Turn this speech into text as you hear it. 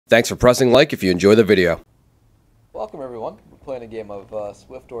Thanks for pressing like if you enjoy the video. Welcome everyone. We're playing a game of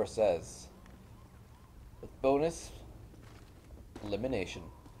Swiftor Says with bonus elimination.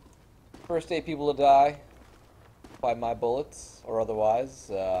 First 8 people to die by my bullets or otherwise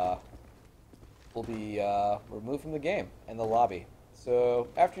will be removed from the game and the lobby. So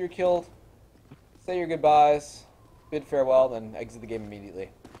after you're killed, say your goodbyes, bid farewell, then exit the game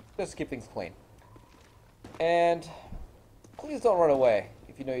immediately. Just to keep things clean. And please don't run away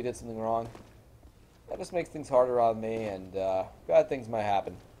if you know you did something wrong. That just makes things harder on me, and bad things might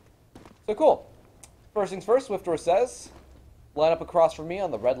happen. So cool. First things first, Swiftor Says, line up across from me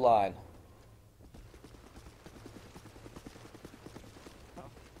on the red line.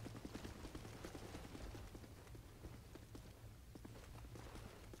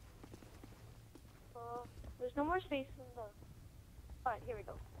 There's no more space in the... Alright, here we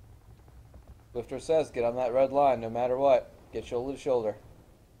go. Swiftor Says, get on that red line no matter what. Get shoulder to shoulder.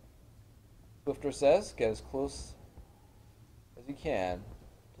 Swiftor Says, get as close as you can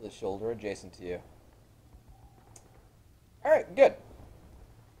to the shoulder adjacent to you. Alright, good.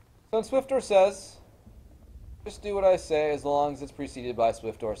 So in Swiftor Says, just do what I say as long as it's preceded by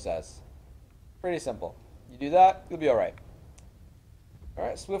Swiftor Says. Pretty simple. You do that, you'll be alright.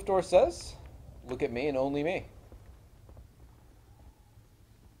 Alright, Swiftor Says, look at me and only me.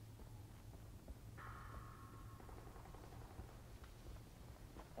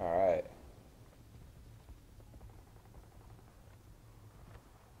 Alright.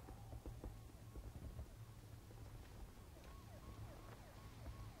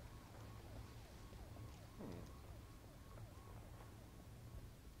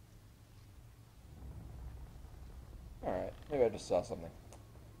 Alright, maybe I just saw something.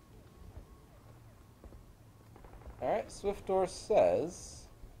 Alright, Swiftor Says...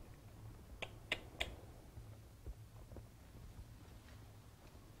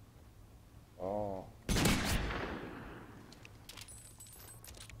 Oh.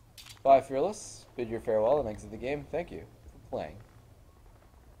 Bye, Fearless. Bid your farewell and exit the game. Thank you for playing.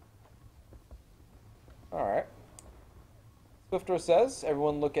 Alright. Swiftor Says,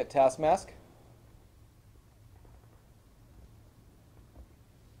 everyone look at Taskmask.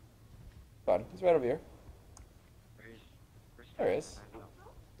 Fun. He's right over here. There he is.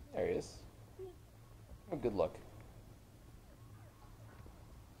 There he is. A good look.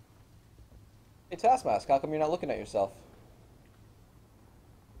 Hey, Taskmask, how come you're not looking at yourself?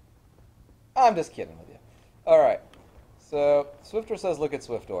 I'm just kidding with you. Alright. So, Swiftor Says, look at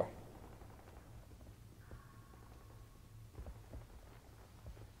Swiftor.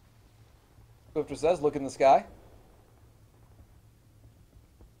 Swiftor Says, look in the sky.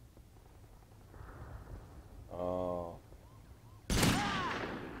 Oh.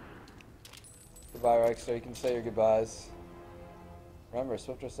 Goodbye, Rexter. You can say your goodbyes. Remember,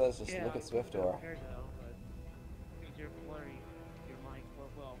 Swiftor Says, just look at Swiftor.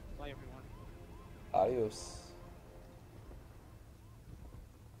 Bye, everyone. Adios.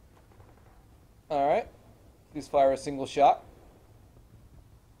 Alright. Please fire a single shot.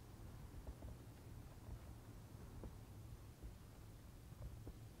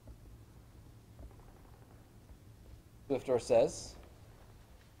 Swiftor Says,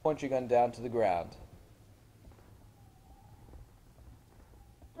 point your gun down to the ground.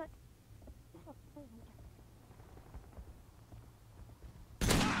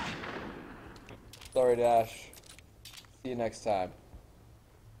 Sorry, Dash. See you next time.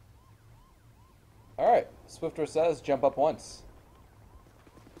 Alright, Swiftor Says, jump up once.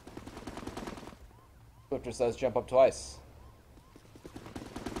 Swiftor Says, jump up twice.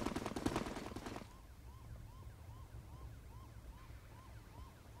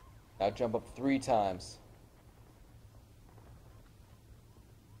 Now jump up 3 times.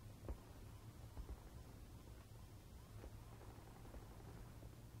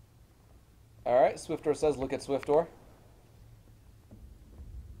 Alright, Swiftor Says, look at Swiftor.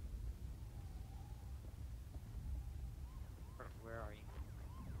 Where are you?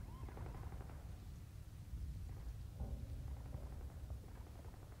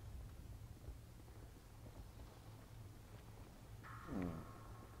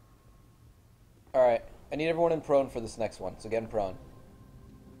 Alright, I need everyone in prone for this next one, so get in prone.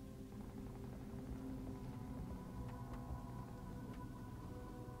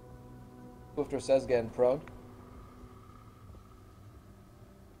 Swiftor Says, get in prone.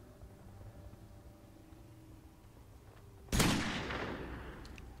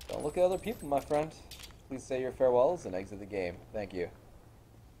 Don't look at other people, my friend. Please say your farewells and exit the game. Thank you.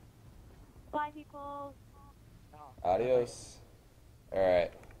 Bye, people. Adios.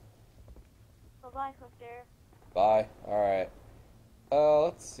 Alright. Bye-bye, Swiftor. Bye. Alright.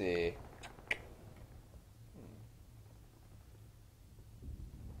 Let's see.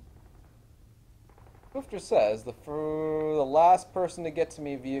 Swiftor says the last person to get to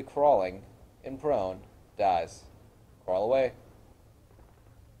me via crawling in prone dies. Crawl away.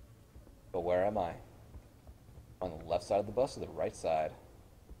 But where am I? On the left side of the bus or the right side?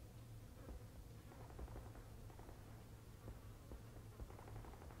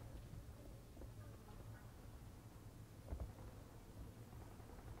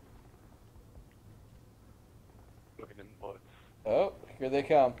 Oh, here they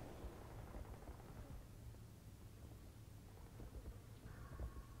come.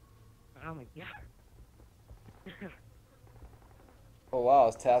 Oh my god. Oh wow,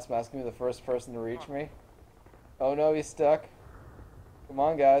 is Taskmaster gonna be the first person to reach me? Oh no, he's stuck. Come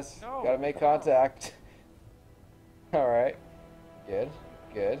on, guys. No. Gotta make contact. Alright. Good.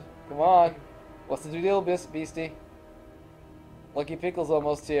 Good. Come on. What's the deal, Beastie? Lucky Pickle's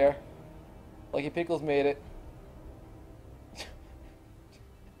almost here. Lucky Pickle's made it.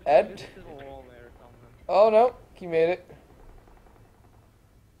 Ed? There's a wall there or something. Oh no, he made it.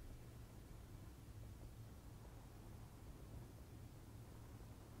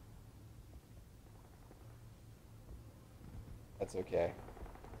 That's okay.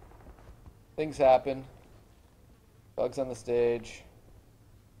 Things happen. Bugs on the stage.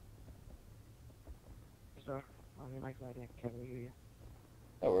 Sir, I mean, I can't hear you.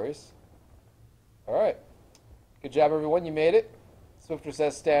 No worries. Alright. Good job, everyone. You made it. Swiftor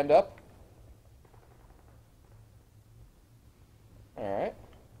says stand up. Alright.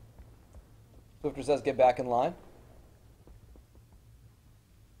 Swiftor says get back in line.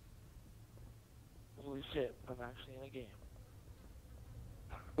 Holy shit, I'm actually in a game.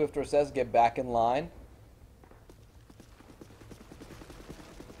 Swiftor says get back in line.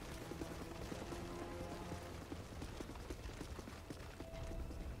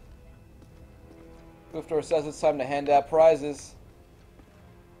 Swiftor says it's time to hand out prizes.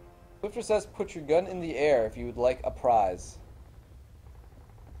 Swiftor says put your gun in the air if you would like a prize.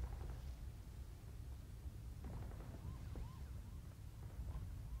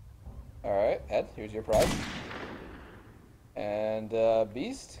 Alright, Ed, here's your prize. And,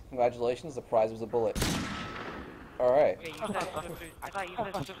 Beast, congratulations, the prize was a bullet. Alright. Wait, you said I thought you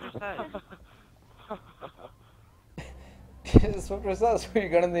said Swiftor Says. Swiftor says put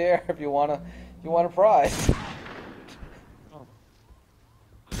your gun in the air if you want a prize. Oh.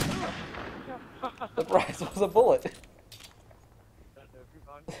 The prize was a bullet.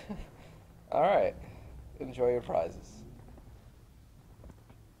 Alright. Enjoy your prizes.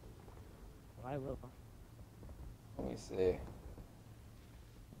 I will. Let me see.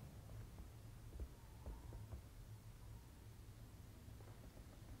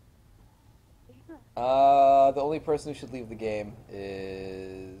 The only person who should leave the game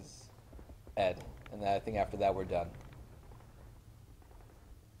is Ed. And I think after that we're done.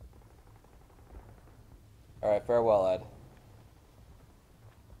 Alright, farewell, Ed.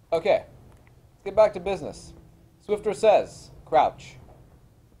 Okay. Let's get back to business. Swiftor says, crouch.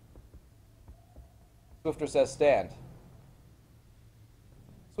 Swiftor says stand.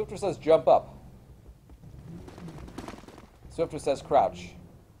 Swiftor says jump up. Swiftor says crouch.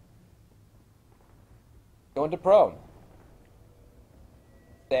 Go into prone.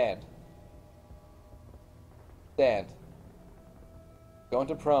 Stand. Stand. Go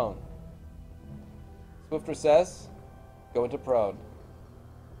into prone. Swiftor says go into prone.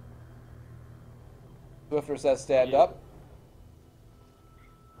 Swiftor says stand up.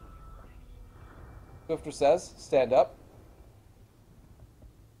 Swiftor says stand up.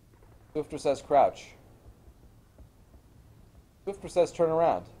 Swiftor says crouch. Swiftor says turn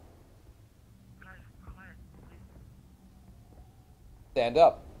around. Stand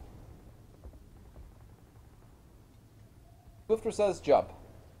up. Swiftor says jump.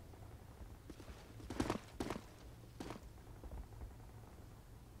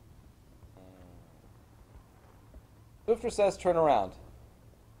 Swiftor says turn around.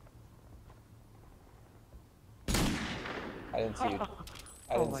 I didn't see you.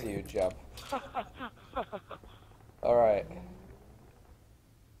 I didn't see you jump. Alright.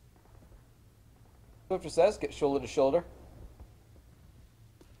 Swiftor says get shoulder to shoulder.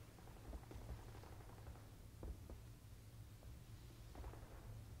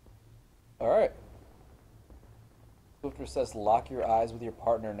 Alright. Swiftor says lock your eyes with your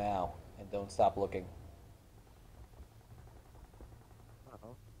partner now and don't stop looking.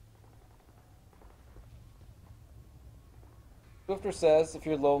 Uh-oh. Swiftor says if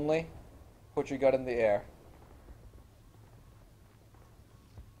you're lonely, put your gun in the air.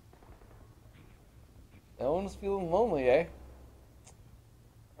 No one's feeling lonely, eh?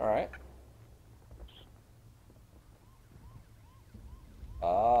 Alright.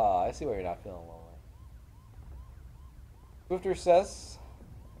 Ah, I see why you're not feeling lonely. Swiftor says,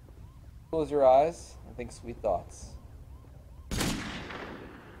 close your eyes and think sweet thoughts.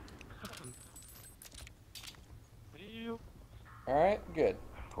 Alright, good.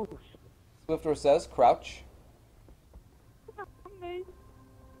 Swiftor says, crouch.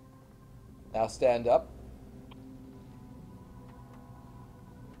 Now stand up.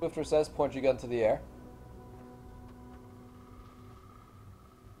 Swiftor says, point your gun to the air.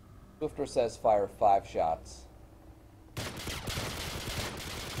 Swiftor says, fire 5 shots.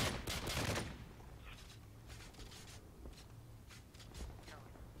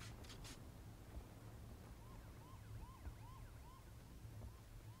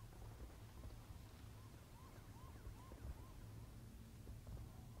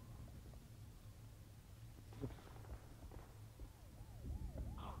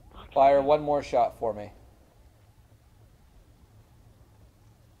 Fire 1 more shot for me.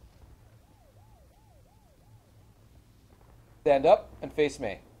 Stand up and face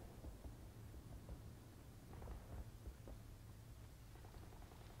me.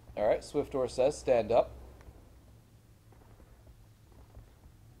 Alright, Swiftor says stand up.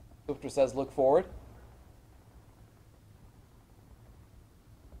 Swiftor says look forward.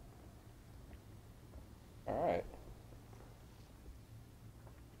 Alright.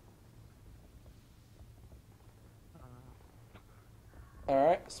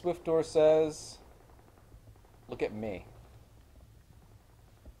 Alright, Swiftor says look at me.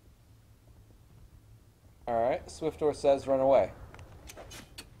 Alright, Swiftor says run away.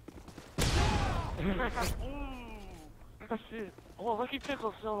 Oh, Lucky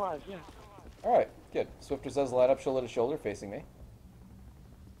Pickle's still alive, yeah. Alright, good. Swiftor says line up shoulder to shoulder facing me.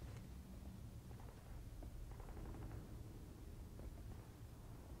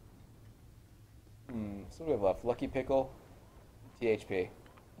 So what do we have left? Lucky Pickle, THP.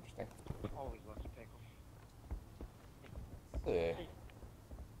 Interesting. Always Lucky Pickle. Let's see.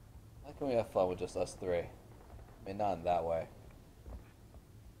 How can we have fun with just us 3? I mean, not in that way.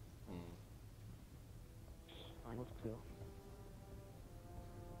 Fine, let's go.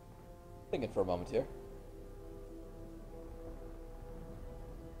 Thinking for a moment here.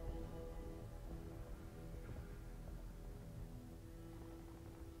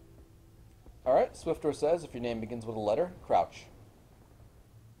 Alright, Swiftor says if your name begins with a letter, crouch.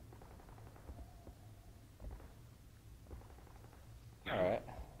 Alright.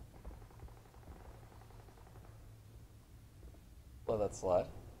 Let that slide.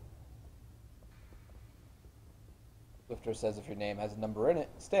 Swiftor says if your name has a number in it,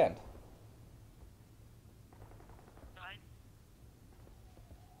 stand.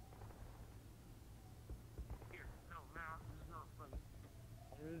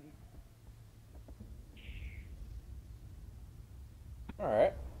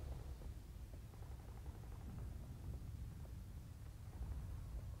 Alright.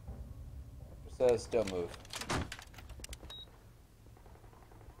 Says don't move.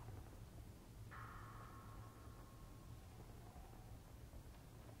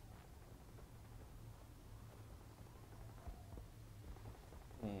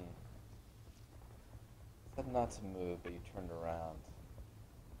 Said not to move, but you turned around.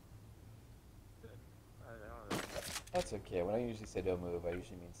 That's okay. When I usually say don't move, I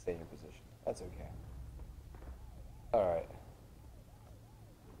usually mean stay in your position. That's okay. Alright.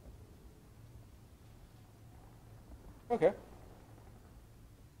 Okay.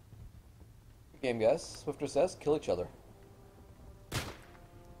 Good game, guys. Swiftor says kill each other.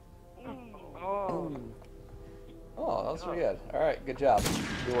 Oh. Oh, that was pretty good. Alright, good job.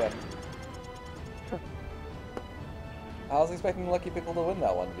 You win. I was expecting Lucky Pickle to win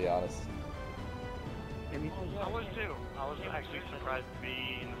that one, to be honest. I was too. I was actually surprised to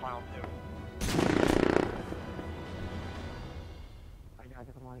be in the final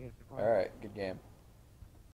 2. Alright, good game.